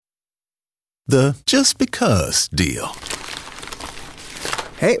The just because deal.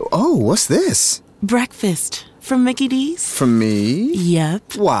 Hey, what's this? Breakfast from Mickey D's. From me?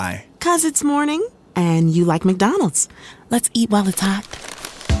 Yep. Why? 'Cause it's morning and you like McDonald's. Let's eat while it's hot.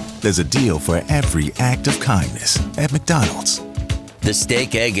 There's a deal for every act of kindness at McDonald's. The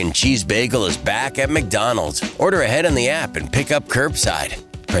steak, egg, and cheese bagel is back at McDonald's. Order ahead on the app and pick up curbside.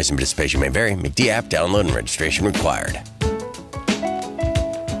 Price and participation may vary. McD app download and registration required.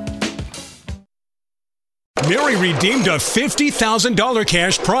 Mary redeemed a $50,000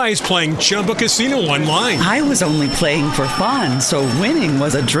 cash prize playing Chumba Casino online. I was only playing for fun, so winning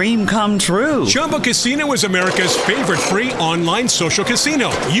was a dream come true. Chumba Casino is America's favorite free online social casino.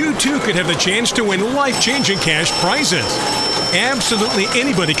 You too could have the chance to win life-changing cash prizes. Absolutely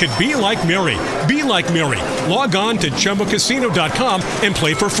anybody could be like Mary. Be like Mary. Log on to ChumbaCasino.com and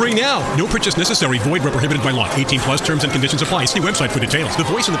play for free now. No purchase necessary. Void where prohibited by law. 18 plus terms and conditions apply. See website for details. The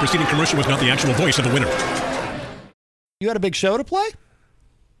voice in the preceding commercial was not the actual voice of the winner. You had a big show to play?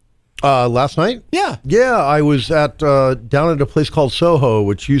 Last night? Yeah. Yeah, I was at down at a place called Soho,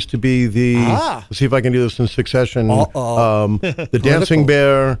 which used to be the... Let's see if I can do this in succession. The Dancing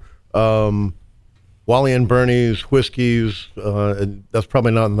Bear, Wally and Bernie's, Whiskeys. That's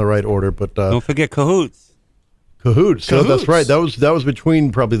probably not in the right order, but... don't forget Cahoots. Cahoots. So that's right. That was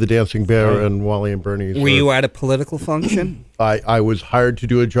between probably the Dancing Bear and Wally and Bernie's. Were you at a political function? I was hired to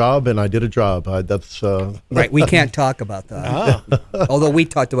do a job, and I did a job. That's right. We can't talk about that. Although we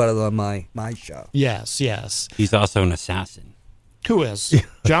talked about it on my show. Yes. He's also an assassin. Who is?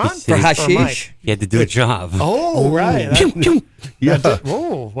 John? For hashish? He had to do a job. Oh, right.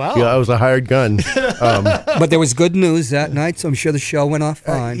 Oh, wow. Yeah, I was a hired gun. But there was good news that night, so I'm sure the show went off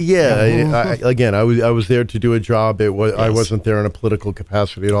fine. I was there to do a job. I wasn't there in a political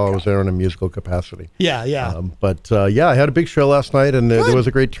capacity at all. I was there in a musical capacity. Yeah. I had a big show last night, and there was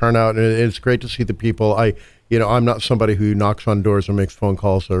a great turnout, and it's great to see the people. I'm not somebody who knocks on doors or makes phone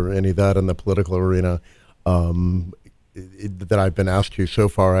calls or any of that in the political arena. That I've been asked to so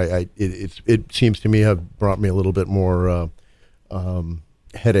far, it seems to me have brought me a little bit more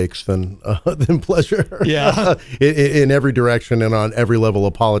headaches than pleasure. Yeah, in every direction and on every level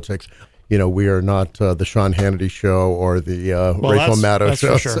of politics. We are not the Sean Hannity show or the Rachel Maddow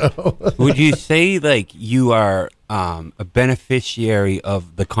show. Sure. So. Would you say like you are a beneficiary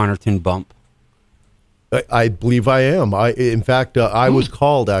of the Connarton bump? I believe I am. In fact, I was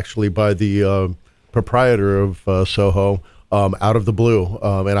called actually by the proprietor of Soho out of the blue,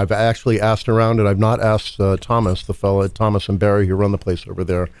 and I've actually asked around, and I've not asked Thomas, the fellow at Thomas and Barry who run the place over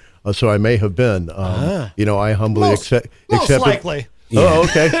there, so I may have been. I humbly accept. Most likely. Oh,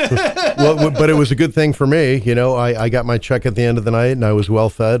 okay. Well, but it was a good thing for me. I got my check at the end of the night, and I was well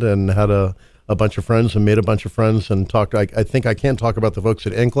fed, and had a bunch of friends, and made a bunch of friends, and talked. I think I can talk about the folks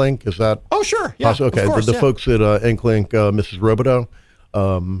at Inklink. Is that? Oh, sure. Yeah. Okay. Of course, the folks at Inklink, Mrs. Robideau.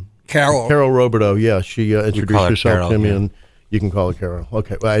 Carol Robideau, yeah. She introduced herself Carol, to me, and you can call her Carol.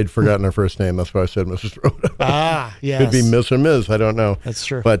 Okay, well, I had forgotten her first name. That's why I said Mrs. Robideau. Yes. Could be Miss or Ms. I don't know. That's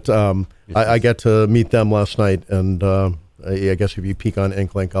true. But I got to meet them last night, and I guess if you peek on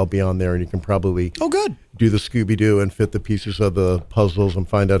Inklink, I'll be on there, and you can probably do the Scooby-Doo and fit the pieces of the puzzles and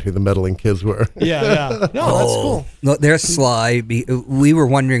find out who the meddling kids were. Yeah. No, that's cool. No, they're sly. We were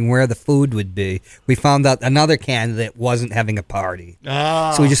wondering where the food would be. We found out another candidate wasn't having a party.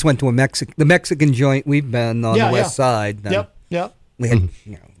 So we just went to the Mexican joint we've been on the west side. Yep. We had,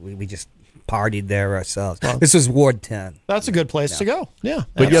 we just partied there ourselves. This was Ward 10. That's a good place to go. Yeah.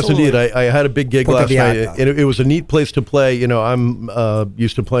 But absolutely. yes, indeed, I had a big gig last night, and it was a neat place to play. I'm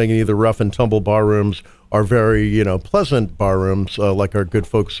used to playing in either rough and tumble bar rooms or very, pleasant bar rooms, like our good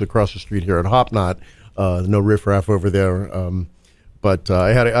folks across the street here at Hopknot. No riffraff over there. But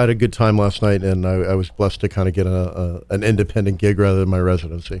I had a good time last night, and I was blessed to kind of get an independent gig rather than my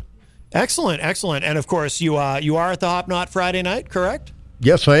residency. Excellent. And of course, you are at the Hopknot Friday night, correct?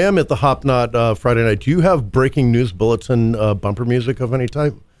 Yes, I am at the Hopknot Friday night. Do you have breaking news bulletin bumper music of any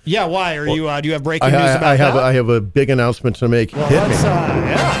type? Yeah, why? Do you have breaking news about that? I have a big announcement to make. Well, Hit me.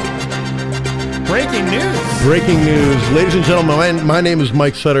 Breaking news. Breaking news. Ladies and gentlemen, my name is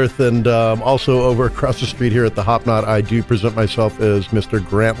Mike Sudderth, and also over across the street here at the Hopknot, I do present myself as Mr.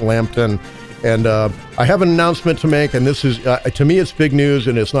 Grant Lampton. And I have an announcement to make, and this is, to me, it's big news,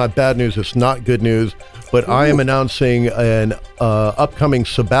 and it's not bad news, it's not good news, but I am announcing an upcoming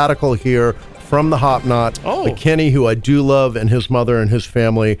sabbatical here from the Hopknot. Kenny, who I do love, and his mother and his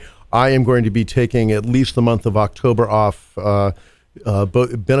family. I am going to be taking at least the month of October off,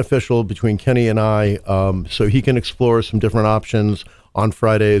 both beneficial between Kenny and I, so he can explore some different options on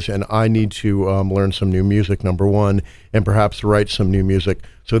Fridays, and I need to learn some new music, number one, and perhaps write some new music.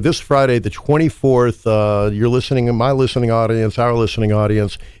 So this Friday, the 24th, you're listening, my listening audience, our listening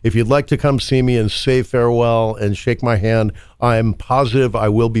audience, if you'd like to come see me and say farewell and shake my hand, I'm positive I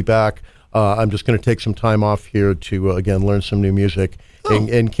will be back. I'm just going to take some time off here to, again, learn some new music.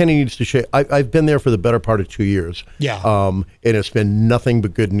 And Kenny needs to share. I've been there for the better part of 2 years. Yeah. And it's been nothing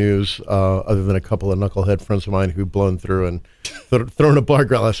but good news, other than a couple of knucklehead friends of mine who've blown through and thrown a bar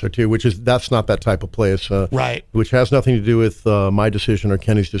glass or two, that's not that type of place. Right. Which has nothing to do with my decision or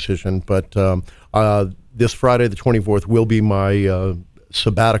Kenny's decision. But this Friday, the 24th, will be my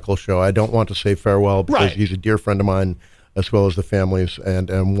sabbatical show. I don't want to say farewell because he's a dear friend of mine, as well as the families,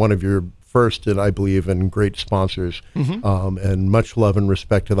 and one of your first, and I believe, and great sponsors, and much love and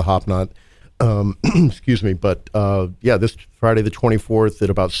respect to the Hopknot. Excuse me, but this Friday the 24th at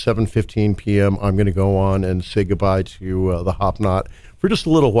about 7:15 p.m., I'm going to go on and say goodbye to the Hopknot for just a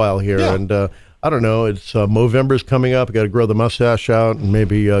little while here, and I don't know, it's Movember's coming up. I got to grow the mustache out and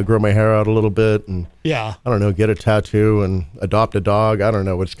maybe grow my hair out a little bit, and I don't know, get a tattoo and adopt a dog. I don't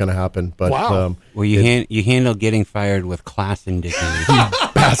know what's going to happen, but well, you handle getting fired with class and dignity.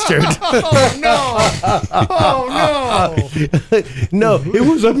 Bastard. Oh no. No, it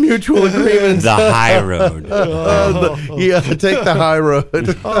was a mutual agreement. The high road. Take the high road.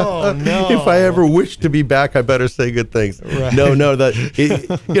 Oh no. If I ever wish to be back, I better say good things. Right. No, that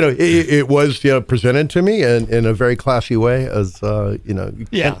it was presented to me in a very classy way, as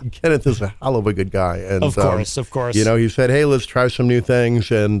Kenneth is a hell of a good guy, and of course. He said, hey, let's try some new things,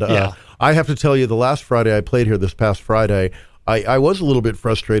 and I have to tell you, the last Friday I played here, this past Friday, I was a little bit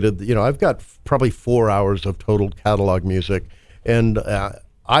frustrated. I've got probably 4 hours of total catalog music, and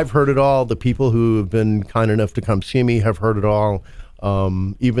I've heard it all. The people who have been kind enough to come see me have heard it all.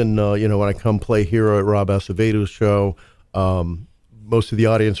 Even when I come play here at Rob Acevedo's show, most of the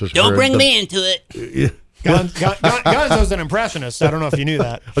audience has Don't heard bring me into it. Gonzo's an impressionist. I don't know if you knew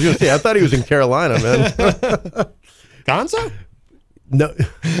that. I was going to say, I thought he was in Carolina, man. Gonzo? No.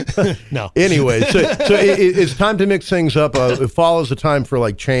 No. Anyway, so it's time to mix things up. Fall is a time for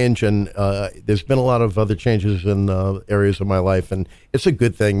change, and there's been a lot of other changes in areas of my life, and it's a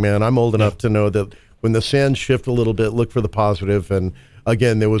good thing, man. I'm old enough to know that when the sands shift a little bit, look for the positive. And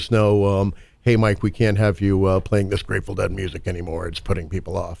again, there was no, hey, Mike, we can't have you playing this Grateful Dead music anymore. It's putting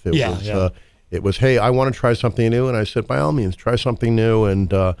people off. It was, hey, I want to try something new, and I said, by all means, try something new,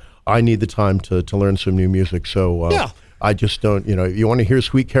 and I need the time to learn some new music. So I just don't, you want to hear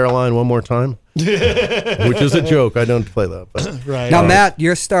Sweet Caroline one more time? Which is a joke. I don't play that. But. Right. Now, Matt,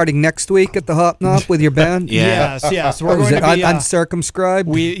 you're starting next week at the Hopknot with your band? Yes. We're going to be uncircumscribed?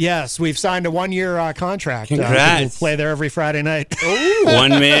 We've signed a 1-year contract. Congrats. We'll play there every Friday night. One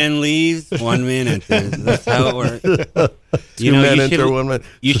man leaves, one man enters. That's how it works. Two men enter, one man.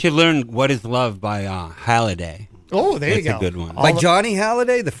 You should learn What Is Love by Halliday. Oh, there you go. That's a good one. By Johnny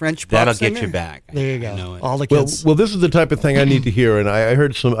Halliday, the French pop That'll singer? get you back. There you I go. know it. All the kids. Well, this is the type of thing I need to hear, and I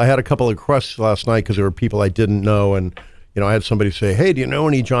heard I had a couple of requests last night because there were people I didn't know, and I had somebody say, hey, do you know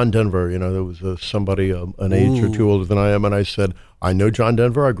any John Denver? There was somebody an age or two older than I am, and I said, I know John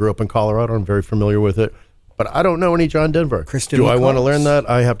Denver. I grew up in Colorado. I'm very familiar with it, but I don't know any John Denver. Christian I want to McCall. learn that?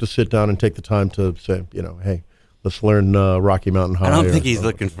 I have to sit down and take the time to say, hey, let's learn Rocky Mountain High. I don't think he's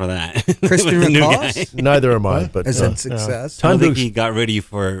looking for that. Christian With the new McCall? guy. Neither am I. But Is that success? I don't think he got rid of you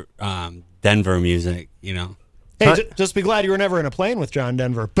for Denver music, Hey, just be glad you were never in a plane with John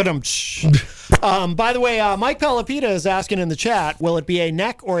Denver. But by the way, Mike Palapita is asking in the chat, will it be a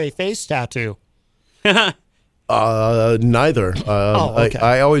neck or a face tattoo? Neither. Okay.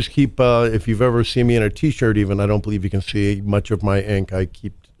 I always keep, if you've ever seen me in a T-shirt even, I don't believe you can see much of my ink. I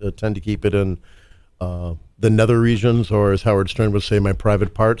tend to keep it in the nether regions, or as Howard Stern would say, my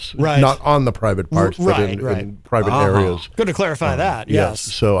private parts. Right. Not on the private parts, but in private areas. Good to clarify that, yes.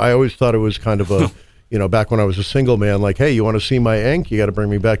 So I always thought it was kind of a, back when I was a single man, like, hey, you want to see my ink? You got to bring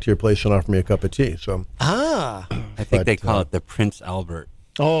me back to your place and offer me a cup of tea. So I think they call it the Prince Albert.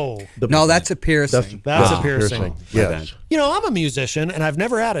 Oh. No, that's a piercing. That's a piercing. Yes. I'm a musician, and I've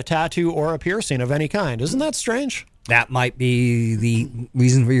never had a tattoo or a piercing of any kind. Isn't that strange? That might be the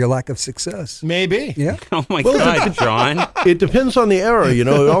reason for your lack of success. Maybe. Yeah. Oh, my God, John. It depends on the era, It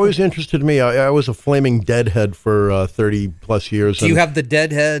always interested me. I was a flaming deadhead for 30-plus years. Do you have the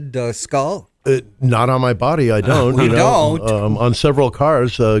deadhead skull? Not on my body, I don't. You don't? On seseveral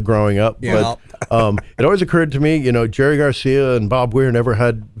cars growing up. Yeah. But it always occurred to me, Jerry Garcia and Bob Weir never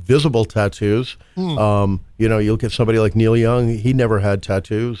had visible tattoos. You look at somebody like Neil Young, he never had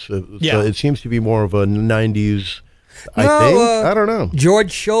tattoos. So it seems to be more of a 90s, I think. I don't know.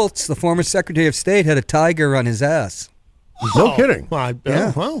 George Shultz, the former Secretary of State, had a tiger on his ass. No kidding. Well,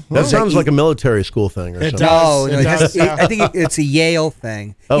 Yeah. That sounds like a military school thing or It something. does. No, It does, yeah. I think it's a Yale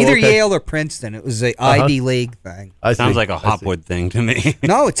thing. Oh, Either okay. Yale or Princeton. It was a Ivy League thing. I Sounds see. like a I see. Hopwood thing to me.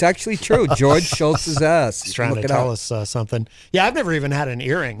 No, it's actually true. George Schultz's ass. He's trying Look to it tell up. us something. Yeah, I've never even had an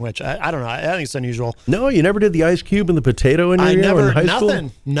earring, which I don't know. I think it's unusual. No, you never did the ice cube and the potato in your I ear never, in high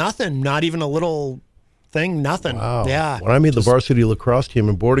school? nothing, not even a little thing, nothing. Wow. Yeah. When I made the varsity lacrosse team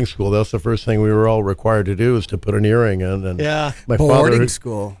in boarding school, that's the first thing we were all required to do is to put an earring in. And Yeah. my Boarding father,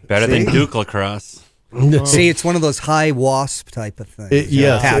 school. Better See? than Duke lacrosse. See, it's one of those high wasp type of things.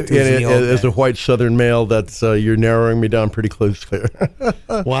 yes, Tattoos in the old as a days. white Southern male, that's you're narrowing me down pretty close there.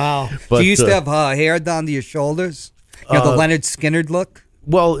 Wow. But, Do you used to have hair down to your shoulders? You know, the Leonard Skinner look?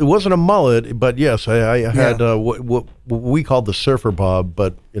 Well, it wasn't a mullet, but yes, I had what we called the surfer bob,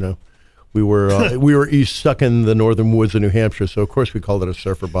 but we were stuck in the northern woods of New Hampshire, so of course we called it a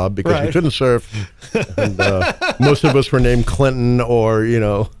surfer bob because we Right. couldn't surf, and most of us were named Clinton or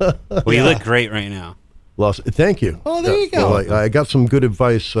Well, you look great right now. Thank you. Oh, there you go. Well, I got some good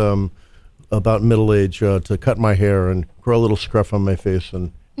advice about middle age to cut my hair and grow a little scruff on my face,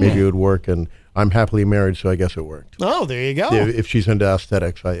 and maybe it would work. And I'm happily married, so I guess it worked. Oh, there you go. If she's into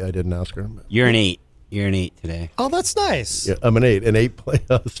aesthetics, I didn't ask her. You're an 8. You're an 8 today. Oh, that's nice. Yeah, I'm an 8,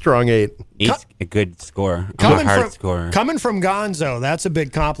 a strong 8. 8's a good score. I'm a hard scorer. Coming from Gonzo, that's a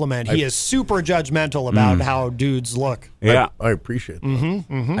big compliment. He is super judgmental about how dudes look. Yeah. I appreciate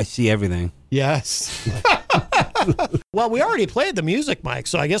that. I see everything. Yes. Well, we already played the music, Mike,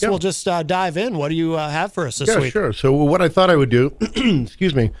 so I guess we'll just dive in. What do you have for us this Yeah, week? sure. So what I thought I would do,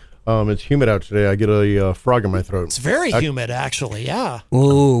 excuse me, it's humid out today. I get a frog in my throat. It's very humid, actually. Yeah.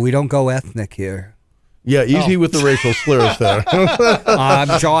 Ooh, we don't go ethnic here. Yeah, easy with the racial slurs there.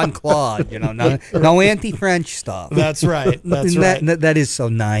 I'm John Claude, no anti-French stuff. That's right. That's right. That is so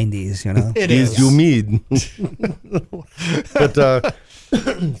 90s, It He's is. humid. But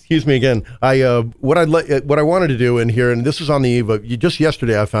excuse me again. What I wanted to do in here, and this is on the eve of just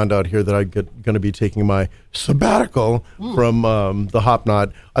yesterday. I found out here that I'm going to be taking my sabbatical from the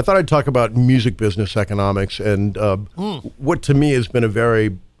Hopknot. I thought I'd talk about music business economics and what to me has been a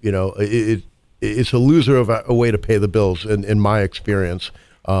very it's a loser of a way to pay the bills in my experience.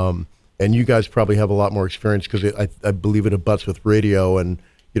 And you guys probably have a lot more experience because I believe it abuts with radio and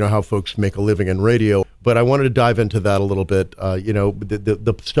how folks make a living in radio. But I wanted to dive into that a little bit.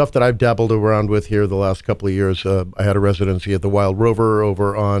 The stuff that I've dabbled around with here the last couple of years. I had a residency at the Wild Rover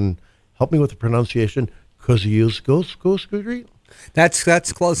over on, help me with the pronunciation, Kosciuszko Street?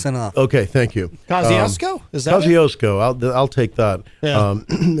 That's close enough. Okay, thank you. Kosciuszko? Is that it? Kosciuszko, I'll take that. Yeah.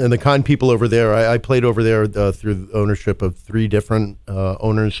 And the kind people over there, I played over there through the ownership of 3 different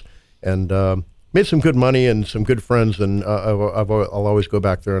owners, and made some good money and some good friends, and I'll always go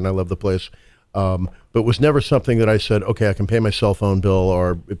back there, and I love the place. But it was never something that I said, okay, I can pay my cell phone bill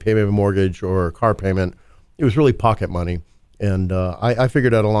or pay my mortgage or a car payment. It was really pocket money. And I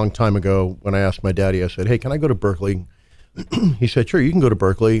figured out a long time ago when I asked my daddy, I said, hey, can I go to Berkeley? He said, sure, you can go to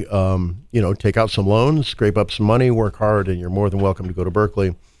Berkeley, take out some loans, scrape up some money, work hard, and you're more than welcome to go to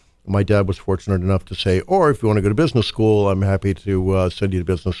Berkeley. My dad was fortunate enough to say, or if you want to go to business school, I'm happy to send you to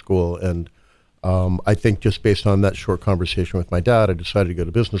business school. And I think just based on that short conversation with my dad, I decided to go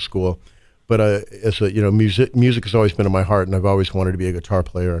to business school. But music has always been in my heart, and I've always wanted to be a guitar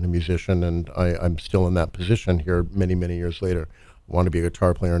player and a musician, and I'm still in that position here many, many years later. I want to be a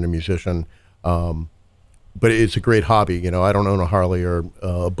guitar player and a musician. But it's a great hobby. I don't own a Harley or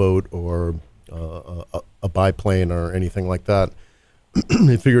a boat or a biplane or anything like that.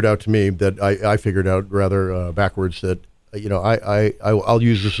 It figured out to me that I figured out rather backwards that I'll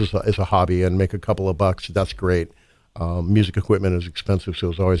use this as a hobby and make a couple of bucks. That's great. Music equipment is expensive, so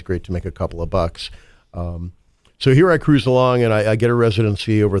it's always great to make a couple of bucks. So here I cruise along, and I get a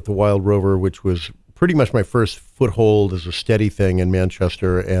residency over at the Wild Rover, which was pretty much my first foothold as a steady thing in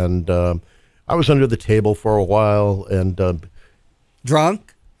Manchester. And I was under the table for a while, and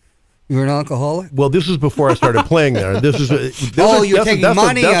Drunk? You were an alcoholic? well, this is before I started playing there. You're taking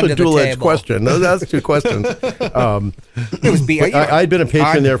money that's under a the dual-edged table. question. No, that's 2 questions. It was I'd been a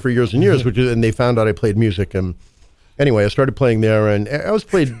patron there for years and years, and they found out I played music. And anyway, I started playing there, and I was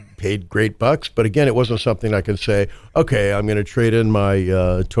paid great bucks. But again, it wasn't something I could say, okay, I'm going to trade in my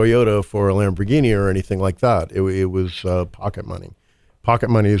Toyota for a Lamborghini or anything like that. It was pocket money. Pocket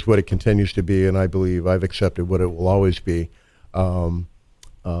money is what it continues to be, and I believe I've accepted what it will always be.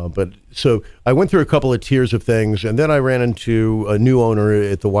 But so I went through a couple of tiers of things, and then I ran into a new owner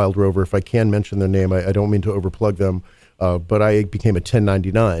at the Wild Rover. If I can mention their name, I don't mean to overplug them, but I became a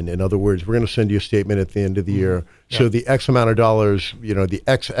 1099. In other words, we're going to send you a statement at the end of the year. So the X amount of dollars, the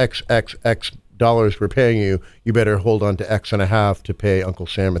XXXX dollars we're paying you, you better hold on to X and a half to pay Uncle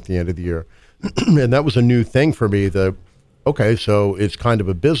Sam at the end of the year. And that was a new thing for me that, okay, so it's kind of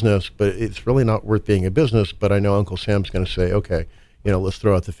a business, but it's really not worth being a business. But I know Uncle Sam's going to say, okay, let's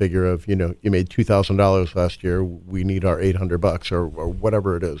throw out the figure of, you made $2,000 last year. We need our $800 or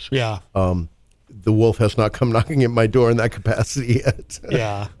whatever it is. Yeah. The wolf has not come knocking at my door in that capacity yet.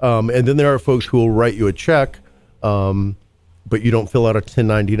 Yeah. And then there are folks who will write you a check, but you don't fill out a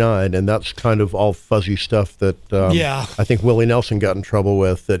 1099, and that's kind of all fuzzy stuff that I think Willie Nelson got in trouble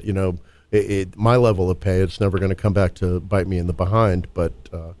with. That my level of pay, it's never going to come back to bite me in the behind. But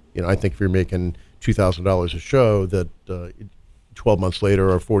I think if you're making $2,000 a show, that 12 months later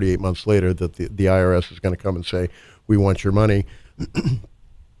or 48 months later, that the IRS is going to come and say, we want your money.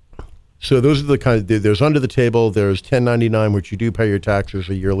 So those are the kind of, there's under the table, there's 1099, which you do pay your taxes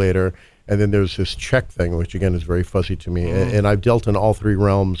a year later, and then there's this check thing, which again is very fuzzy to me. And I've dealt in all three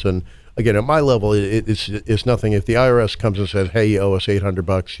realms, and again, at my level, it's nothing. If the IRS comes and says, hey, you owe us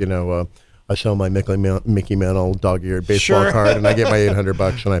 $800, I sell my Mickey Mantle dog-eared baseball card, and I get my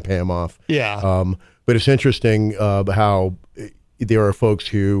 $800 and I pay them off. Yeah. But it's interesting how there are folks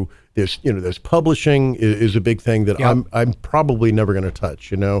who, there's publishing is a big thing that I'm probably never going to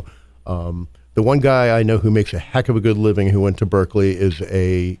touch, The one guy I know who makes a heck of a good living who went to Berkeley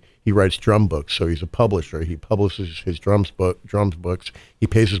he writes drum books, so he's a publisher. He publishes his drums books. He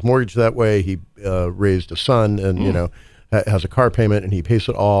pays his mortgage that way. He raised a son and, has a car payment, and he pays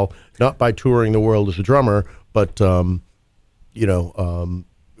it all, not by touring the world as a drummer, but,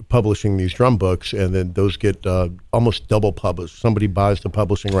 publishing these drum books, and then those get almost double published. Somebody buys the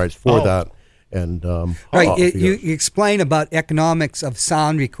publishing rights for that. And right, you explain about economics of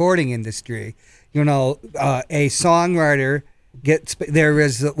sound recording industry. A songwriter there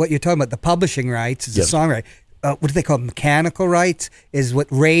is what you're talking about. The publishing rights is a songwriter. What do they call it? Mechanical rights is what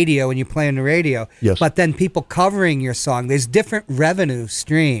radio, when you play on the radio. Yes. But then people covering your song, there's different revenue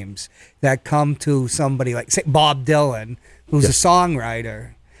streams that come to somebody like, say, Bob Dylan, who's a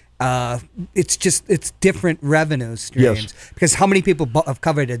songwriter. It's different revenue streams because how many people have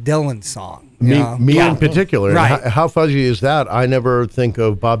covered a Dylan song? Me in particular. Right. How fuzzy is that? I never think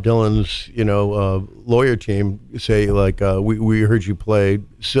of Bob Dylan's lawyer team say like we heard you play.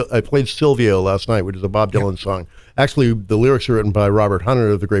 I played Silvio last night, which is a Bob Dylan song. Actually, the lyrics are written by Robert Hunter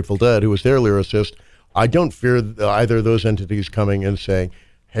of the Grateful Dead, who was their lyricist. I don't fear either of those entities coming and saying,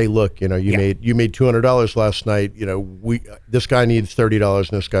 hey, look, you made $200 last night. This guy needs $30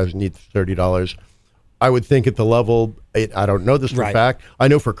 and this guy needs $30. I would think at the level, I don't know this for a fact. I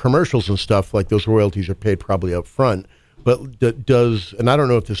know for commercials and stuff, like those royalties are paid probably up front. But and I don't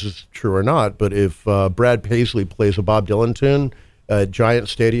know if this is true or not, but if Brad Paisley plays a Bob Dylan tune at Giant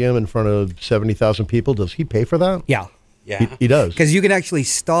Stadium in front of 70,000 people, does he pay for that? Yeah. He does. Because you can actually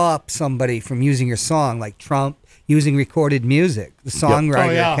stop somebody from using your song, like Trump using recorded music. The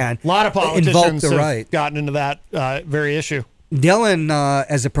songwriter can a lot of politicians invoke the have right. gotten into that very issue. Dylan,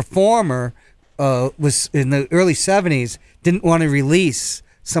 as a performer, was in the early 70s, didn't want to release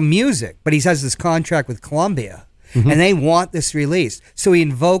some music, but he has this contract with Columbia, and they want this released. So he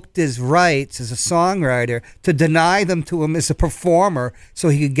invoked his rights as a songwriter to deny them to him as a performer so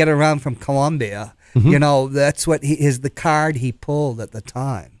he could get around from Columbia. That's what the card he pulled at the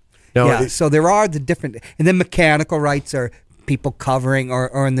time. No, so there are the different, and then mechanical rights are people covering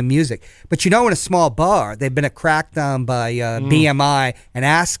or in the music. But in a small bar, they've been a crackdown by BMI and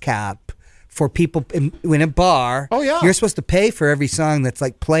ASCAP for people in a bar. Oh yeah, you're supposed to pay for every song that's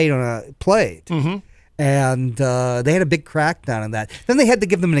like played on a plate. And they had a big crackdown on that. Then they had to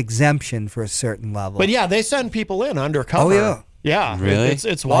give them an exemption for a certain level. But they send people in undercover. Oh yeah. Yeah, really?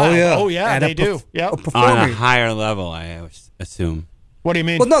 It's wild. Oh yeah, they do. Yeah, on a higher level, I assume. What do you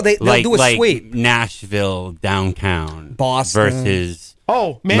mean? Well, no, they'll do a sweep. Nashville downtown, Boston versus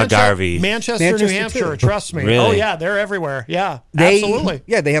Manchester, Manchester, New Hampshire. too. Trust me. Really? Oh yeah, they're everywhere. Yeah, absolutely.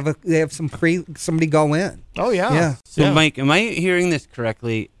 Yeah, they have some free somebody go in. Oh yeah. Yeah. So, Mike, am I hearing this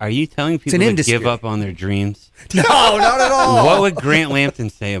correctly? Are you telling people to industry. give up on their dreams? No, not at all. What would Grant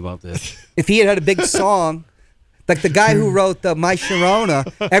Lampton say about this? If he had a big song, like the guy who wrote My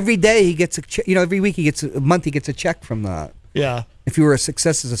Sharona, every day he gets every week he gets a month he gets a check from that. Yeah. If you were a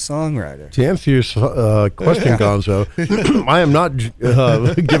success as a songwriter. To answer your question, Gonzo, I am not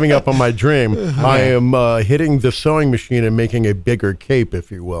giving up on my dream. I am hitting the sewing machine and making a bigger cape,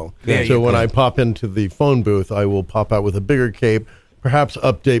 if you will. So when I pop into the phone booth, I will pop out with a bigger cape, perhaps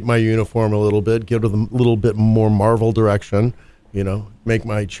update my uniform a little bit, give it a little bit more Marvel direction, make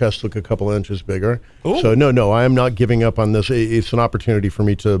my chest look a couple inches bigger. Ooh. So no, I am not giving up on this. It's an opportunity for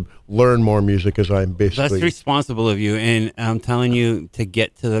me to learn more music as I'm basically. That's responsible of you, and I'm telling you, to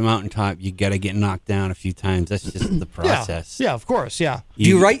get to the mountaintop, you got to get knocked down a few times. That's just the process. Yeah, of course, yeah. Do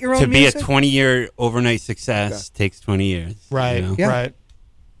you write your own music? To be a 20-year overnight success takes 20 years. Right, right.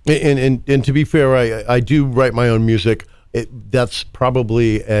 And to be fair, I do write my own music. That's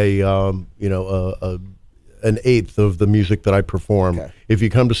probably an eighth of the music that I perform. Okay. If you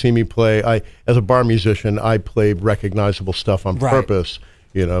come to see me play, as a bar musician, I play recognizable stuff on purpose.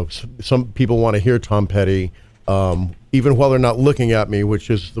 Some people want to hear Tom Petty, even while they're not looking at me, which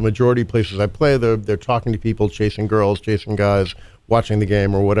is the majority of places I play. They're talking to people, chasing girls, chasing guys, watching the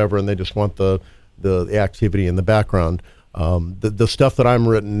game or whatever, and they just want the activity in the background. The stuff that I'm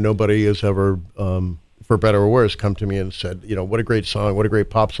written, nobody has ever, for better or worse, come to me and said, what a great song, what a great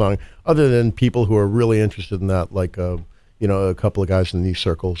pop song, other than people who are really interested in that, like, a couple of guys in these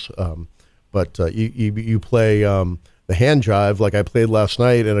circles. But you play the hand jive like I played last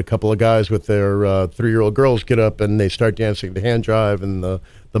night, and a couple of guys with their 3-year-old girls get up and they start dancing the hand jive, and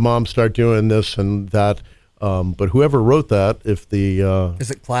the moms start doing this and that. But whoever wrote that, if the...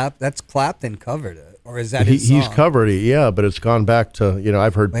 Is it Clap? That's Clapton covered it. Or is that his He's song? covered it, yeah, but it's gone back to,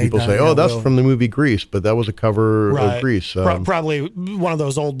 I've heard people say, that's from the movie Grease, but that was a cover of Grease. Probably one of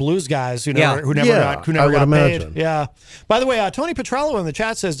those old blues guys who never got imagine. paid. Yeah. By the way, Tony Petrello in the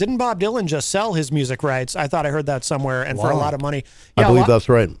chat says, didn't Bob Dylan just sell his music rights? I thought I heard that somewhere, and for a lot of money. Yeah, I believe that's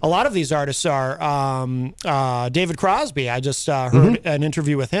right. A lot of these artists are. David Crosby, I just heard an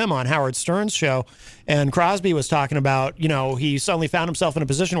interview with him on Howard Stern's show, and Crosby was talking about, he suddenly found himself in a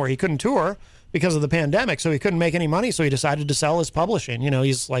position where he couldn't tour because of the pandemic, so he couldn't make any money, so he decided to sell his publishing.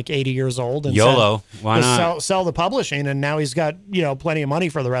 He's like 80 years old. And YOLO, why not? Sell the publishing, and now he's got, plenty of money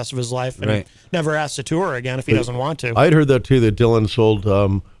for the rest of his life, and never has to tour again if he doesn't want to. I'd heard that too, that Dylan sold,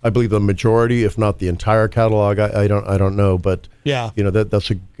 I believe, the majority, if not the entire catalog. I don't know, but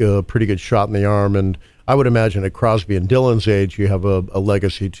that's a pretty good shot in the arm, and I would imagine at Crosby and Dylan's age, you have a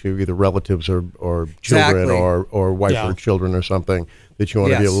legacy to either relatives or children or wife or children or something that you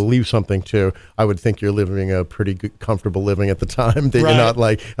want to be able to leave something to. I would think you're living a pretty good, comfortable living at the time. That you're not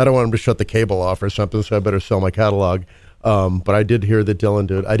like, I don't want him to shut the cable off or something, so I better sell my catalog. But I did hear that Dylan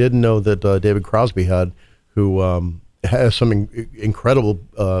did. I didn't know that David Crosby had, who has some incredible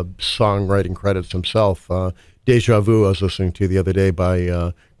songwriting credits himself. Deja Vu I was listening to the other day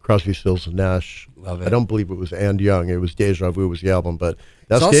by Crosby, Stills, and Nash. Love it. I don't believe it was And Young. It was Deja Vu was the album, but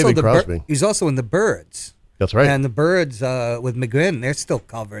that's David Crosby. He's also in the Byrds. That's right. And the Byrds with McGuinn, they're still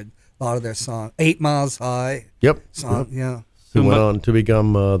covered. A lot of their songs. 8 Miles High. Yep. Song, yeah. Who went on to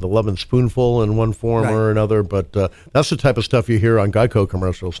become the Lovin' Spoonful in one form or another, but that's the type of stuff you hear on Geico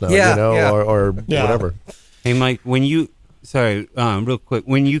commercials now, or whatever. Hey, Mike, real quick,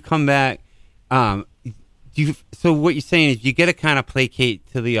 when you come back, so what you're saying is you get to kind of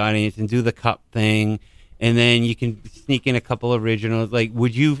placate to the audience and do the cup thing, and then you can sneak in a couple originals. Like,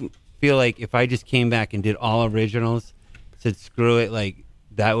 would you feel like if I just came back and did all originals, said screw it, like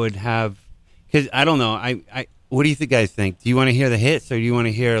that would have? Because I don't know, I what do you guys think? Do you want to hear the hits, or do you want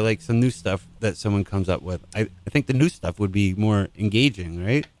to hear like some new stuff that someone comes up with? I think the new stuff would be more engaging,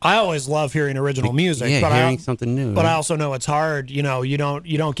 right? I always love hearing original music, but hearing something new. But I also know it's hard. You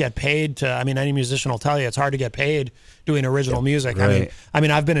don't get paid to. I mean, any musician will tell you it's hard to get paid doing original music. Right. I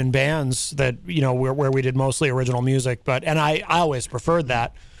mean, I've been in bands that where we did mostly original music, and I always preferred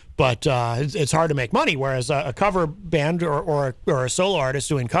that. But it's hard to make money. Whereas a cover band or a solo artist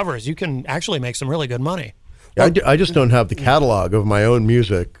doing covers, you can actually make some really good money. I just don't have the catalog of my own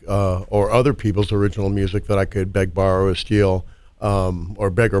music or other people's original music that I could beg, borrow, or steal, or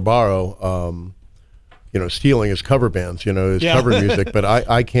beg or borrow. Stealing is cover bands, is cover music. But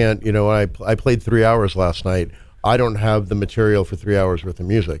I can't, I played 3 hours last night. I don't have the material for 3 hours worth of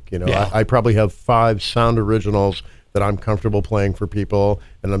music. I probably have 5 sound originals that I'm comfortable playing for people.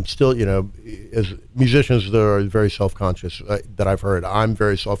 And I'm still, as musicians, they're very self-conscious that I've heard. I'm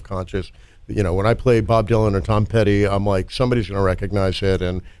very self-conscious. When I play Bob Dylan or Tom Petty, I'm like, somebody's going to recognize it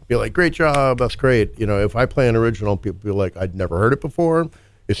and be like, great job, that's great. If I play an original, people be like, I'd never heard it before.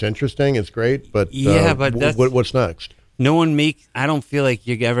 It's interesting, it's great, but what's next? No one I don't feel like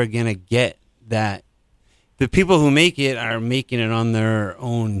you're ever going to get that. The people who make it are making it on their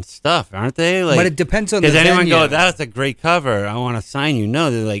own stuff, aren't they? Like, but it depends on the venue. Does anyone go, that's a great cover, I want to sign you?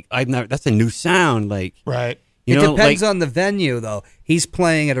 No, they're like, that's a new sound. Like, right. It depends on the venue, though. He's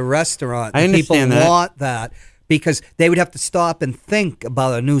playing at a restaurant. I understand people want that because they would have to stop and think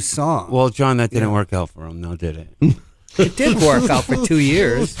about a new song. Well, John, that didn't work out for him, now did it? It did work out for 2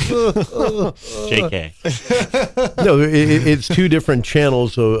 years. JK. No, it's two different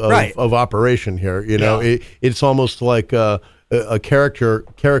channels of operation here. You know, it's almost like a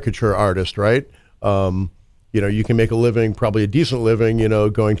caricature artist, right? You know, you can make a living, probably a decent living, you know,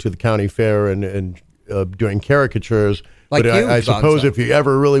 going to the county fair and doing caricatures. Like but you, I suppose Gonzo. if you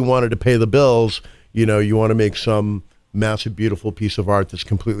ever really wanted to pay the bills, you know, you want to make some massive, beautiful piece of art that's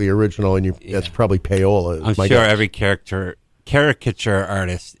completely original, and that's probably payola. I'm sure every caricature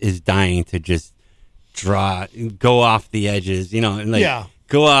artist is dying to just go off the edges, you know, and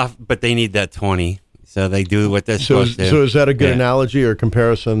go off, but they need that 20. So they do what they're supposed to. So is that a good analogy or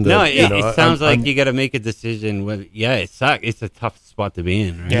comparison? No, it sounds like you got to make a decision. It sucks. It's a tough spot to be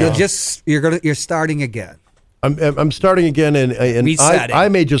in. Right? Yeah. You're starting again. I'm starting again, and I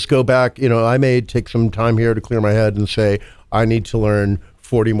may just go back. You know, I may take some time here to clear my head and say I need to learn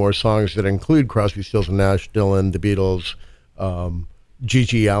 40 more songs that include Crosby, Stills and Nash, Dylan, the Beatles,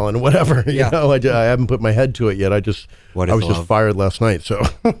 G.G. Allen, whatever. You know, I haven't put my head to it yet. I was just fired last night. So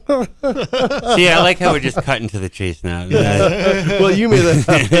see, I like how we're just cutting to the chase now. Well, you made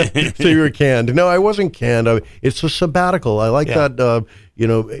that. So you were canned. No, I wasn't canned. It's a sabbatical. I like that. You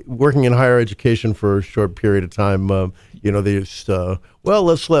know, working in higher education for a short period of time. You know, they just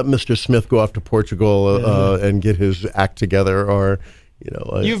let's let Mr. Smith go off to Portugal and get his act together, or you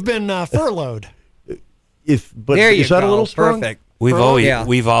know, you've been furloughed. Is that a little strong? Perfect. We've all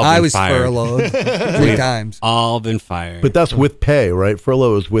been I was fired. furloughed 3 times. All been fired. But that's with pay, right?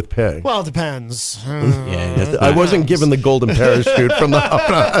 Furlough is with pay. Well, it depends. I wasn't given the golden parachute from the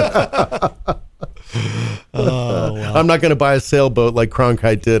Hop. I'm not going to buy a sailboat like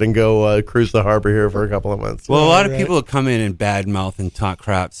Cronkite did and go cruise the harbor here for a couple of months. Well, a lot of people come in and badmouth and talk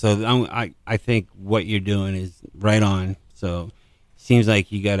crap. So I think what you're doing is right on. So seems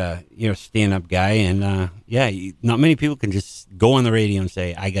like you got you're a stand-up guy, and not many people can just go on the radio and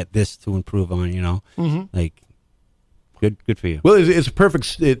say, I got this to improve on, you know. Like, good for you. Well, it's a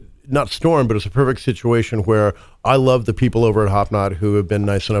perfect, not storm, but it's a perfect situation where I love the people over at Hopknot who have been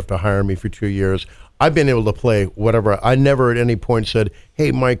nice enough to hire me for 2 years. I've been able to play whatever. I never at any point said,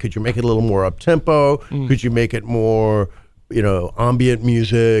 hey, Mike, could you make it a little more up-tempo? Could you make it more, you know, ambient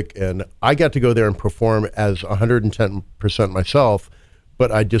music? And I got to go there and perform as 110% myself,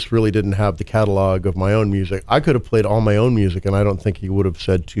 but I just really didn't have the catalog of my own music. I could have played all my own music, and I don't think he would have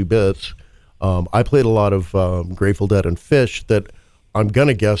said 2 bits. I played a lot of Grateful Dead and Fish that I'm going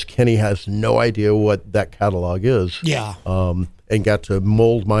to guess Kenny has no idea what that catalog is. Yeah. And got to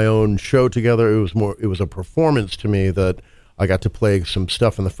mold my own show together. It was a performance to me that I got to play some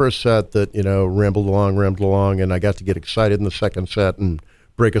stuff in the first set that, you know, rambled along, and I got to get excited in the second set and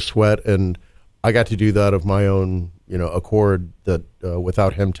break a sweat, and I got to do that of my own, you know, accord that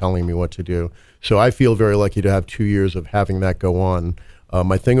without him telling me what to do. So I feel very lucky to have 2 years of having that go on.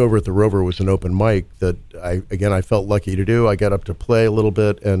 My thing over at the Rover was an open mic that I felt lucky to do. I got up to play a little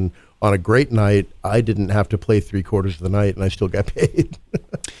bit, and on a great night, I didn't have to play 3/4 of the night, and I still got paid,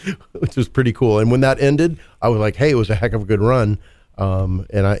 which was pretty cool. And when that ended, I was like, hey, it was a heck of a good run.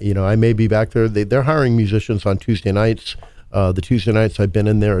 And I may be back there. They're hiring musicians on Tuesday nights. The Tuesday nights I've been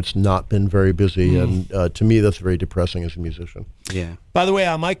in there, it's not been very busy, and to me, that's very depressing as a musician. Yeah. By the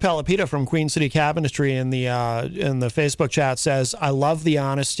way, Mike Palapita from Queen City Cabinetry in the Facebook chat says, "I love the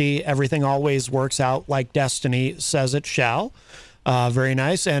honesty. Everything always works out like destiny says it shall." Very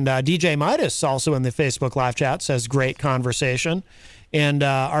nice. And DJ Midas, also in the Facebook live chat, says, "Great conversation." And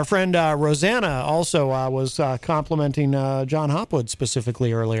our friend Rosanna also was complimenting Jon Hopwood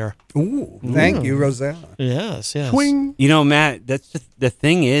specifically earlier. Ooh, thank you, Rosanna. Yes. Swing. You know, Matt, that's just the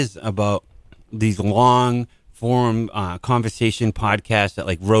thing is about these long form conversation podcasts that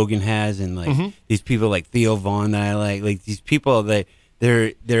like Rogan has, and like these people like Theo Vaughn that I like these people that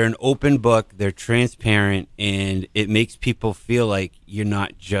they're an open book, they're transparent, and it makes people feel like you're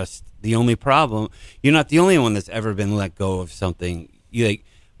not just the only problem. You're not the only one that's ever been let go of something. You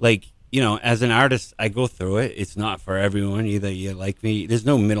like you know, as an artist, I go through it. It's not for everyone. Either you like me. There's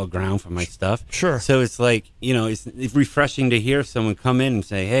no middle ground for my stuff. Sure. So it's like, you know, it's refreshing to hear someone come in and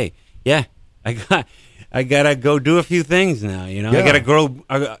say, "Hey, yeah, I gotta go do a few things now. You know, I gotta grow.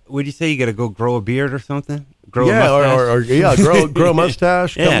 What'd you say? You gotta go grow a beard or something? Grow a mustache? grow a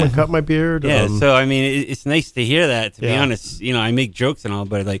mustache. Cut my beard. Yeah. So I mean, it's nice to hear that. To be honest, you know, I make jokes and all,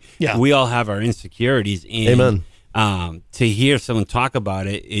 but like, we all have our insecurities. And, Amen. To hear someone talk about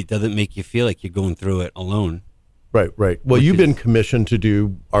it, it doesn't make you feel like you're going through it alone. Right. Well, you've been commissioned to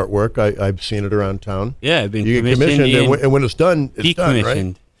do artwork. I've seen it around town. Yeah, I've been commissioned, and when it's done, it's done,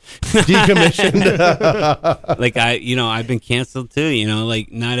 right? Decommissioned. Like I've been canceled too. You know, like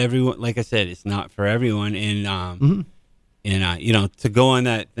not everyone. Like I said, it's not for everyone. And to go on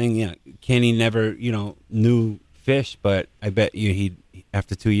that thing, Kenny never, knew fish, but I bet you he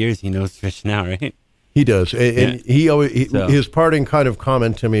after 2 years he knows fish now, right? He does, and he always his parting kind of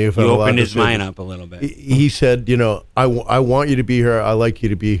comment to me, if he I'm allowed opened to his say mind this, up a little bit. He said, I want you to be here. I like you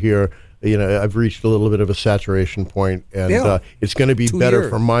to be here. I've reached a little bit of a saturation point, and it's going to be better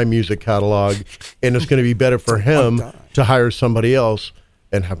for my music catalog, and it's going to be better for him to hire somebody else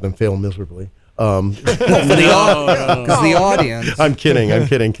and have them fail miserably. Because the audience. I'm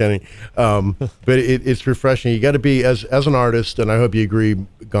kidding, Kenny. But it's refreshing. You got to be, as an artist, and I hope you agree,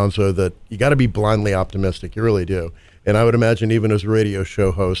 Gonzo, that you got to be blindly optimistic. You really do. And I would imagine even as a radio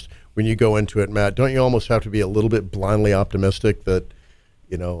show host, when you go into it, Matt, don't you almost have to be a little bit blindly optimistic that,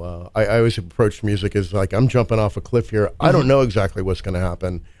 I always approach music as like, I'm jumping off a cliff here. I don't know exactly what's going to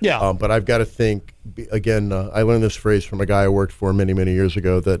happen. Yeah. But I've got to think, again, I learned this phrase from a guy I worked for many, many years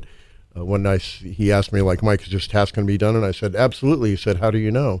ago that one night he asked me, like, Mike, is this task going to be done? And I said, absolutely. He said, how do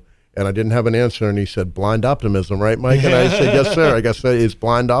you know? And I didn't have an answer. And he said, blind optimism, right, Mike? And I said, yes, sir. I guess that is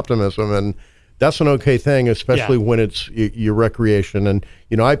blind optimism. And that's an okay thing, especially when it's your recreation. And,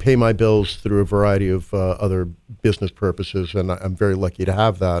 I pay my bills through a variety of other business purposes, and I'm very lucky to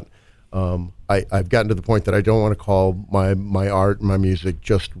have that. I've gotten to the point that I don't want to call my art, my music,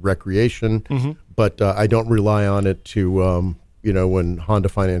 just recreation, but I don't rely on it to, when Honda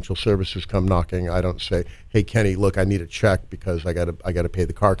Financial Services come knocking, I don't say, hey, Kenny, look, I need a check because I got to pay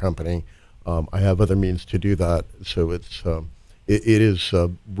the car company. I have other means to do that. So it is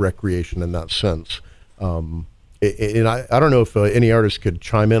recreation in that sense. And I don't know if any artist could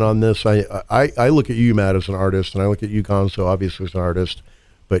chime in on this. I look at you, Matt, as an artist, and I look at you, Gonzo, obviously as an artist.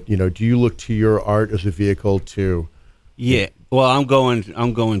 But do you look to your art as a vehicle to? Yeah. Well, I'm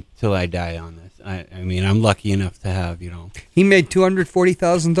going till I die on this. I mean, I'm lucky enough to have, He made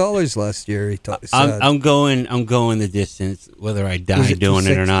 $240,000 last year. I'm going the distance, whether I die doing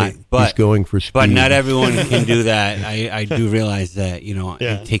it or not. But he's going for speed. But not everyone can do that. I do realize that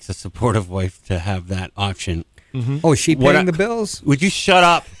it takes a supportive wife to have that option. Mm-hmm. Oh, is she paying the bills? Would you shut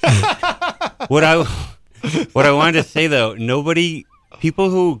up? What I wanted to say though, people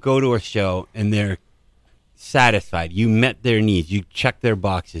who go to a show and they're satisfied, you met their needs, you checked their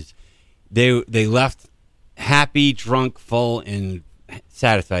boxes. They left happy, drunk, full, and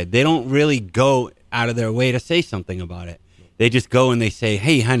satisfied. They don't really go out of their way to say something about it. They just go and they say,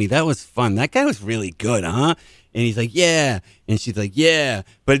 hey, honey, that was fun. That guy was really good, huh? And he's like, yeah. And she's like, yeah.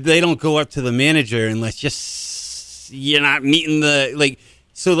 But they don't go up to the manager unless you're not meeting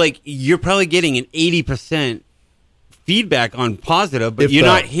you're probably getting an 80% feedback on positive, but you're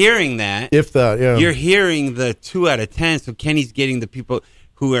not hearing that. If that, yeah. You're hearing the 2 out of 10. So Kenny's getting the people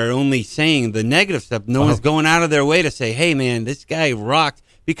who are only saying the negative stuff. No one's going out of their way to say, hey, man, this guy rocked,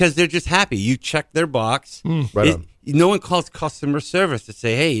 because they're just happy. You check their box. Right on. No one calls customer service to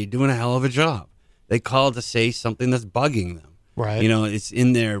say, hey, you're doing a hell of a job. They call to say something that's bugging them. Right. It's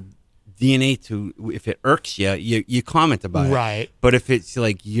in their DNA to, if it irks you comment about it. Right. But if it's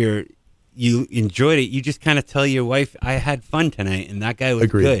like you enjoyed it, you just kind of tell your wife, I had fun tonight, and that guy was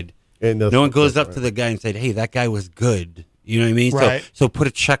good. And no one goes up to the guy and said, hey, that guy was good. You know what I mean? Right. So put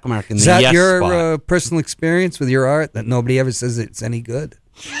a check mark in the yes spot. Is that your your personal experience with your art, that nobody ever says it's any good?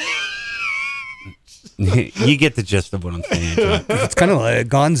 You get the gist of what I'm saying, John. It's kind of like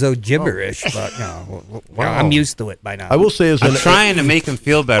Gonzo gibberish, but I'm used to it by now. I will say, I'm trying to make him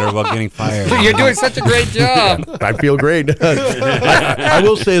feel better about getting fired. You're doing such a great job. I feel great. I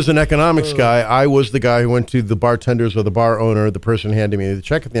will say, as an economics guy, I was the guy who went to the bartenders or the bar owner, the person handing me the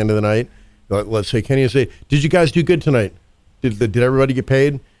check at the end of the night. Let's say, Kenny, say, did you guys do good tonight? Did everybody get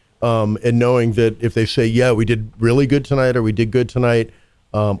paid? And knowing that if they say, yeah, we did really good tonight, or we did good tonight,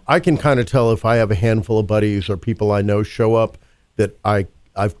 I can kind of tell if I have a handful of buddies or people I know show up that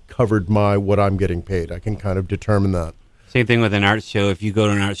I've covered what I'm getting paid. I can kind of determine that. Same thing with an art show. If you go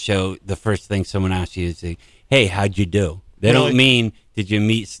to an art show, the first thing someone asks you is, hey, how'd you do? They don't mean, did you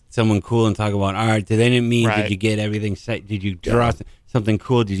meet someone cool and talk about art? They didn't mean, did you get everything set? Did you draw something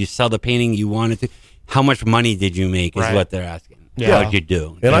cool? Did you sell the painting you wanted to? How much money did you make is what they're asking. Yeah. How'd you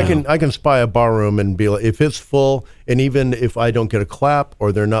do? And I can spy a bar room and be like, if it's full, and even if I don't get a clap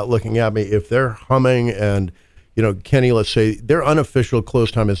or they're not looking at me, if they're humming and, Kenny, let's say their unofficial close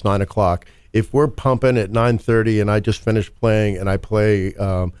time is 9:00. If we're pumping at 9:30 and I just finished playing and I play,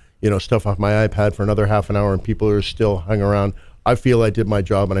 stuff off my iPad for another half an hour and people are still hanging around, I feel I did my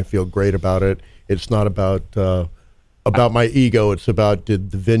job and I feel great about it. It's not about my ego. It's about,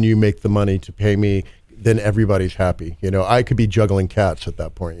 did the venue make the money to pay me? Then everybody's happy. I could be juggling cats at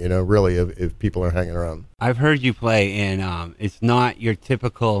that point, really, if people are hanging around. I've heard you play, and it's not your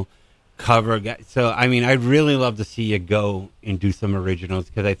typical cover guy. So, I mean, I'd really love to see you go and do some originals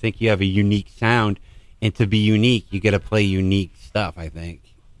because I think you have a unique sound. And to be unique, you got to play unique stuff, I think.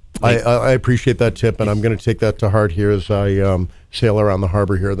 I appreciate that tip, and I'm going to take that to heart here as I sail around the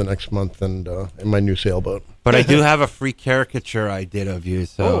harbor here the next month and in my new sailboat. But I do have a free caricature I did of you,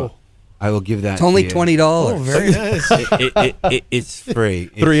 so I will give that. It's only to $20. Oh, very nice. It's free.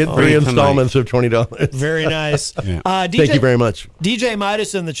 Three installments of $20. Very nice. Yeah. Thank you very much. DJ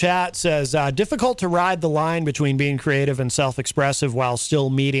Midas in the chat says, difficult to ride the line between being creative and self-expressive while still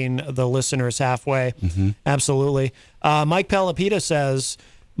meeting the listeners halfway. Mm-hmm. Absolutely. Mike Pelopita says,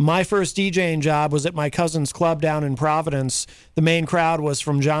 my first DJing job was at my cousin's club down in Providence. The main crowd was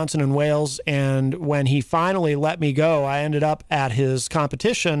from Johnson and Wales, and when he finally let me go, I ended up at his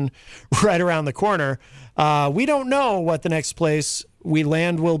competition right around the corner. We don't know what the next place we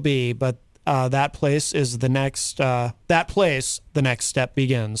land will be, but that place, the next step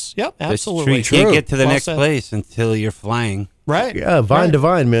begins. Yep, absolutely. You can't get to the next place until you're flying. Right. Yeah, vine to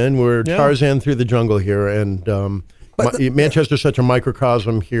vine, man. We're Tarzan through the jungle here, and Manchester's such a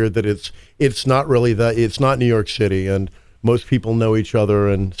microcosm here that it's not really it's not New York City, and most people know each other,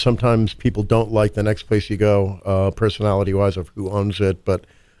 and sometimes people don't like the next place you go, personality-wise, of who owns it, but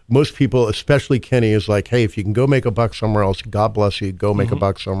most people, especially Kenny, is like, hey, if you can go make a buck somewhere else, God bless you, go make a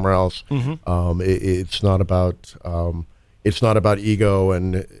buck somewhere else. Mm-hmm. It's not about ego,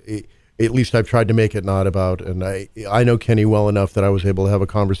 and at least I've tried to make it not about, and I know Kenny well enough that I was able to have a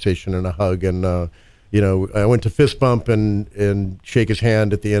conversation and a hug, and I went to fist bump and shake his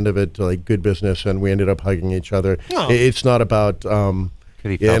hand at the end of it, like good business, and we ended up hugging each other. Oh. It's not about,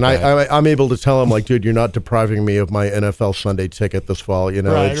 and I'm able to tell him, like, dude, you're not depriving me of my NFL Sunday ticket this fall.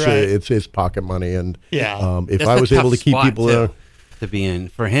 It's pocket money, and if I was able to keep people there. To be in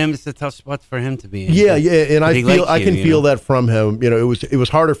for him, it's a tough spot for him to be in. Yeah, and I can feel that from him. It was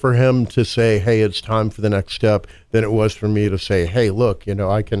harder for him to say, "Hey, it's time for the next step," than it was for me to say, "Hey, look,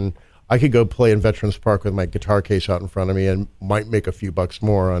 I could go play in Veterans Park with my guitar case out in front of me and might make a few bucks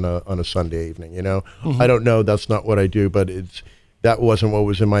more on a Sunday evening." I don't know. That's not what I do, but that wasn't what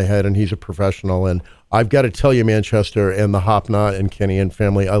was in my head. And he's a professional. And I've got to tell you, Manchester and the Hopknot and Kenny and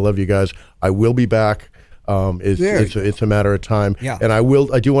family, I love you guys. I will be back. It's a matter of time. Yeah. And I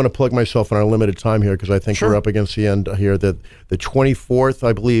do want to plug myself in our limited time here because I think we're up against the end here. The 24th,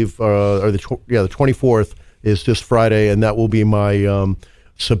 I believe, the 24th is this Friday, and that will be my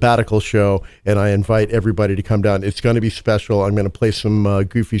sabbatical show, and I invite everybody to come down. It's going to be special. I'm going to play some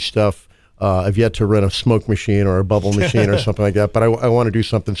goofy stuff. I've yet to rent a smoke machine or a bubble machine or something like that, but I want to do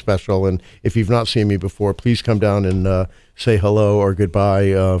something special, and if you've not seen me before, please come down and say hello or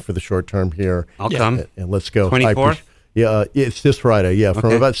goodbye for the short term here. I'll come. And let's go. 24th? It's this Friday,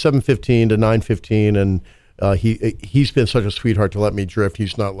 from about 7:15 to 9:15, and he's been such a sweetheart to let me drift.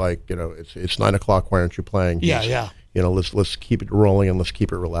 He's not like, it's 9 o'clock, why aren't you playing? Let's keep it rolling and let's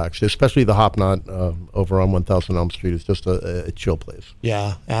keep it relaxed. Especially the Hopknot over on 1000 Elm Street is just a chill place.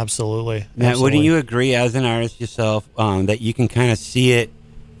 Yeah, absolutely. Matt, wouldn't you agree as an artist yourself that you can kind of see it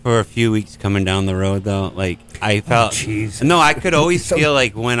for a few weeks coming down the road, though? Like, I felt... I could always feel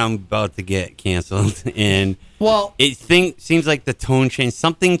like when I'm about to get canceled. And seems like the tone change.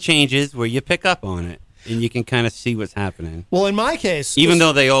 Something changes where you pick up on it. And you can kind of see what's happening. Well, in my case, even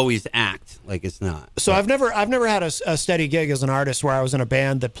though they always act like it's not. So I've never had a steady gig as an artist where I was in a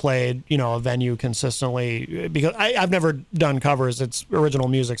band that played, a venue consistently, because I've never done covers. It's original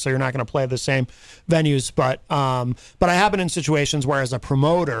music, so you're not going to play the same venues. But I have been in situations where, as a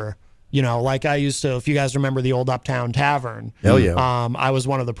promoter, like I used to, if you guys remember the old Uptown Tavern. Hell yeah. I was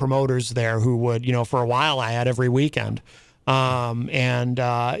one of the promoters there who would, for a while I had every weekend.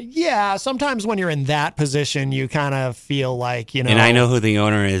 Sometimes when you're in that position, you kind of feel like, And I know who the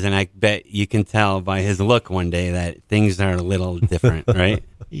owner is, and I bet you can tell by his look one day that things are a little different, right?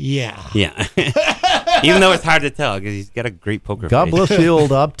 Yeah. Even though it's hard to tell because he's got a great poker face. God bless the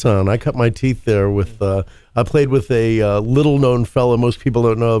old Uptown. I cut my teeth there with, I played with a little-known fellow most people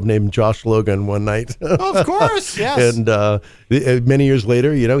don't know of named Josh Logan one night. Of course, yes. And many years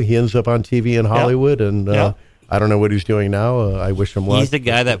later, he ends up on TV in Hollywood, and I don't know what he's doing now. I wish him luck. He's the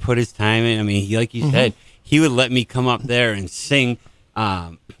guy that put his time in. I mean, like you said, he would let me come up there and sing,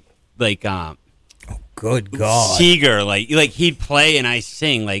 good God, Seeger, like he'd play and I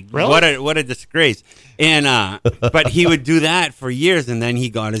sing, like really? what a disgrace. And but he would do that for years, and then he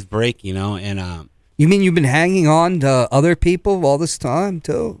got his break, And you mean you've been hanging on to other people all this time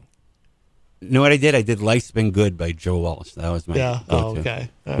too? You know what I did? I did "Life's Been Good" by Joe Walsh. That was my go-to. Oh, okay.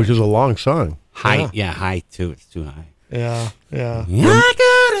 Which is a long song. High, high too. It's too high. Yeah.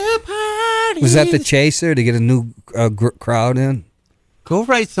 Was that the chaser to get a new crowd in? Go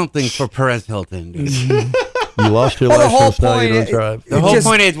write something for Perez Hilton, dude. You lost your Well, the whole license, now you point- don't drive. The whole Just-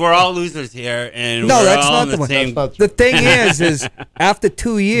 point is we're all losers here, and No, we're that's all not in the the one. same. The thing is after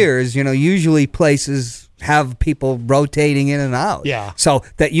 2 years, usually places have people rotating in and out. Yeah. So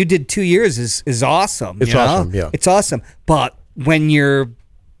that you did 2 years is awesome. It's awesome, yeah. It's awesome. But when you're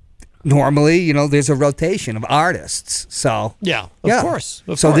normally, there's a rotation of artists. So Yeah, of course.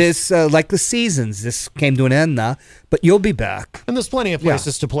 Of so course. this, like the seasons, this came to an end now, but you'll be back. And there's plenty of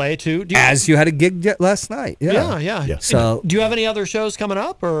places to play too. Do you, As you had a gig last night. yeah. Yeah. So Do you have any other shows coming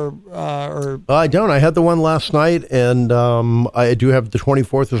up, or I don't. I had the one last night, and I do have the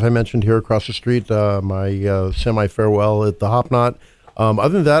 24th, as I mentioned, here across the street, my semi-farewell at the Hop Knot. Other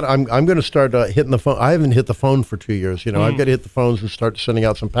than that, I'm going to start hitting the phone. I haven't hit the phone for 2 years. I've got to hit the phones and start sending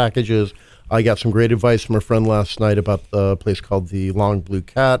out some packages. I got some great advice from a friend last night about a place called the Long Blue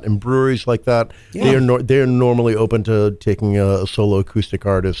Cat and breweries like that. Yeah. They're normally open to taking a solo acoustic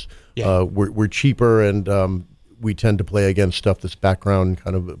artist. Yeah. We're cheaper, and we tend to play against stuff that's background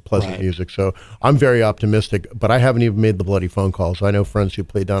kind of pleasant Right. music. So I'm very optimistic, but I haven't even made the bloody phone calls. I know friends who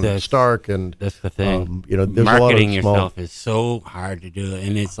play down at That's- Stark, and That's the thing. there's a lot Marketing of small. yourself is so hard to do,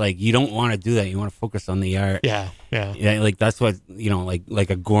 and it's like you don't want to do that. You want to focus on the art. yeah. Yeah, like that's what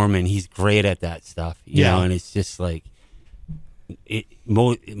like a Gorman. He's great at that stuff. You Yeah. know, and it's just like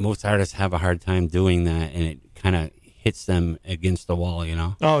most artists have a hard time doing that, and it kind of hits them against the wall.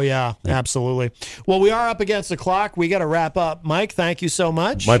 Oh yeah, absolutely. Well, we are up against the clock. We got to wrap up. Mike, thank you so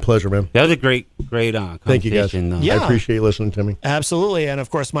much. My pleasure, man. That was a great Thank you, guys. conversation. Yeah. I appreciate you listening to me. Absolutely. And of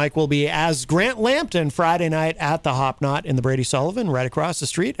course, Mike will be as Grant Lampton Friday night at the Hop Knot in the Brady Sullivan, right across the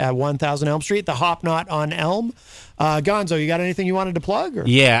street at 1000 Elm Street, the Hop Knot on Elm. Gonzo, you got anything you wanted to plug? Or?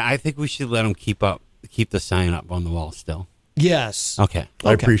 Yeah, I think we should let them keep the sign up on the wall still. Yes. Okay.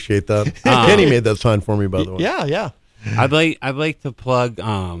 I appreciate that. Kenny made that sign for me, by the way. Yeah. I'd like to plug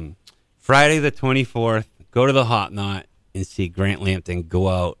Friday the 24th. Go to the Hop Knot and see Grant Lampton go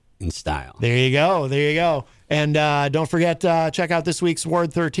out in style. There you go. And don't forget, check out this week's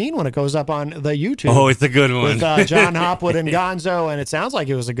Ward 13 when it goes up on the YouTube. Oh, it's a good one. With Jon Hopwood and Gonzo, and it sounds like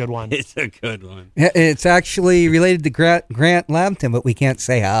it was a good one. It's a good one. it's actually related to Grant Lampton, but we can't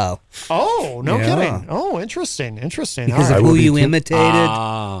say how. Oh, no Yeah. kidding. Oh, interesting. Because All right. of who you imitated.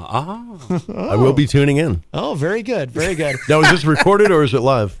 I will be tuning in. Oh, very good. Now, is this recorded or is it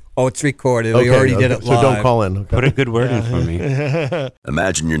live? Oh, it's recorded. Okay, We already did okay. it live. So don't call in. Okay. Put a good word in for me.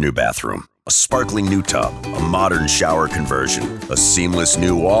 Imagine your new bathroom. A sparkling new tub, a modern shower conversion, a seamless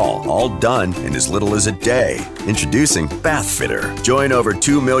new wall, all done in as little as a day. Introducing Bath Fitter. Join over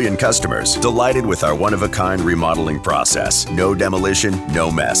 2 million customers delighted with our one-of-a-kind remodeling process. No demolition,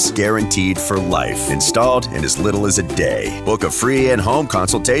 no mess. Guaranteed for life. Installed in as little as a day. Book a free in-home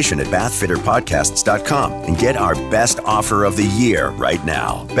consultation at bathfitterpodcasts.com and get our best offer of the year right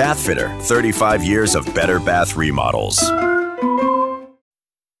now. Bath Fitter, 35 years of better bath remodels.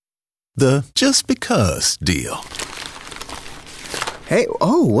 The just because deal. Hey,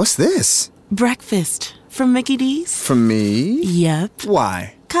 what's this? Breakfast from Mickey D's. From me? Yep.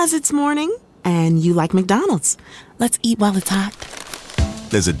 Why? 'Cause it's morning and you like McDonald's. Let's eat while it's hot.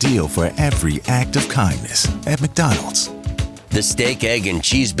 There's a deal for every act of kindness at McDonald's. The steak, egg, and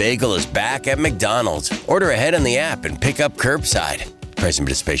cheese bagel is back at McDonald's. Order ahead on the app and pick up curbside. Price and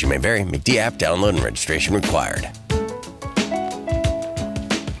participation may vary. McD app download and registration required.